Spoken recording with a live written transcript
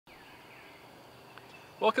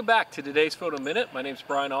Welcome back to today's Photo Minute. My name is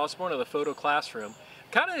Brian Osborne of the Photo Classroom.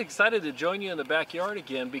 Kind of excited to join you in the backyard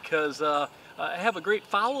again because I have a great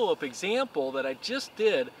follow-up example that I just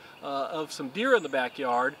did of some deer in the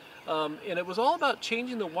backyard. And it was all about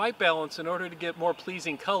changing the white balance in order to get more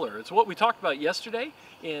pleasing color. It's what we talked about yesterday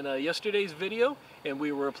in yesterday's video, and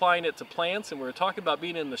we were applying it to plants, and we were talking about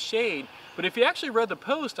being in the shade. But if you actually read the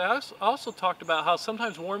post, I also talked about how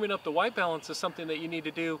sometimes warming up the white balance is something that you need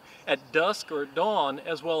to do at dusk or dawn,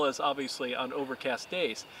 as well as obviously on overcast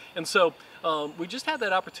days. And so we just had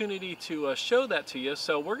that opportunity to show that to you.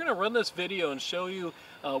 So we're going to run this video and show you,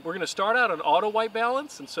 we're going to start out on auto white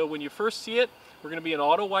balance. And so when you first see it, we're going to be in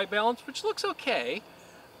auto white balance, which looks okay,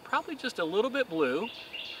 probably just a little bit blue.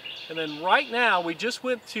 And then right now we just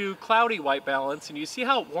went to cloudy white balance, and you see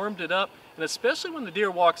how it warmed it up, and especially when the deer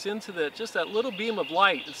walks into just that little beam of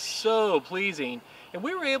light, it's so pleasing. And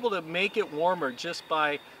we were able to make it warmer just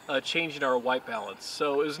by changing our white balance.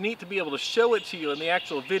 So it was neat to be able to show it to you in the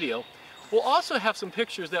actual video. We'll also have some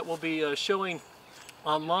pictures that we'll be showing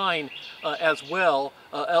online as well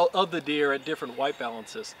of the deer at different white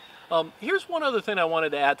balances. Here's one other thing I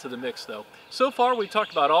wanted to add to the mix though. So far we've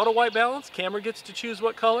talked about auto white balance, camera gets to choose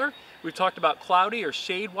what color. We've talked about cloudy or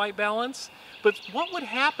shade white balance. But what would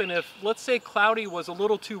happen if, let's say, cloudy was a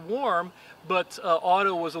little too warm, but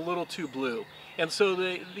auto was a little too blue? And so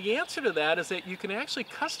the answer to that is that you can actually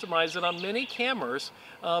customize it on many cameras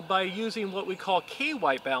by using what we call K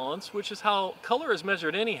white balance, which is how color is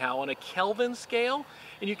measured anyhow on a Kelvin scale.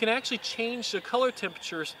 And you can actually change the color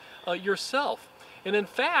temperatures yourself. And in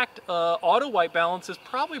fact, auto white balance is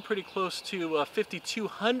probably pretty close to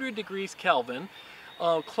 5200 degrees Kelvin.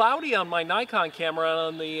 Cloudy on my Nikon camera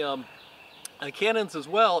and on the Canons as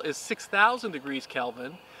well is 6000 degrees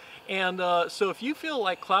Kelvin. And so if you feel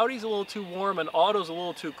like cloudy's a little too warm and auto's a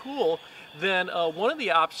little too cool, then one of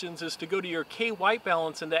the options is to go to your K white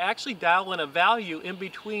balance and to actually dial in a value in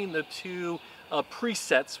between the two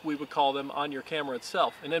presets, we would call them, on your camera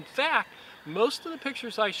itself. And in fact, most of the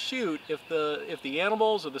pictures I shoot, if the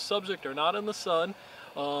animals or the subject are not in the sun,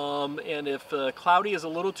 and if cloudy is a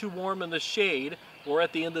little too warm in the shade, or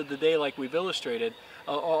at the end of the day like we've illustrated,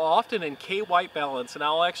 are often in K white balance, and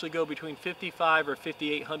I'll actually go between 55 or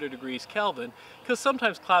 5800 degrees Kelvin, because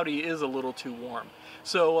sometimes cloudy is a little too warm.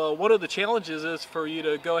 So one of the challenges is for you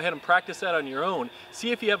to go ahead and practice that on your own.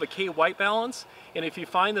 See if you have a K white balance, and if you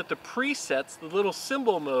find that the presets, the little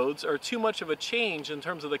symbol modes, are too much of a change in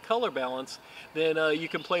terms of the color balance, then you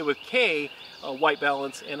can play with K white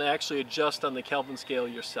balance and actually adjust on the Kelvin scale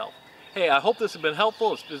yourself. Hey, I hope this has been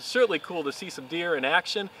helpful. It's been certainly cool to see some deer in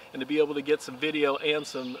action and to be able to get some video and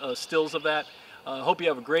some stills of that. Hope you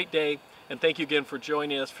have a great day, and thank you again for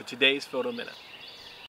joining us for today's Photo Minute.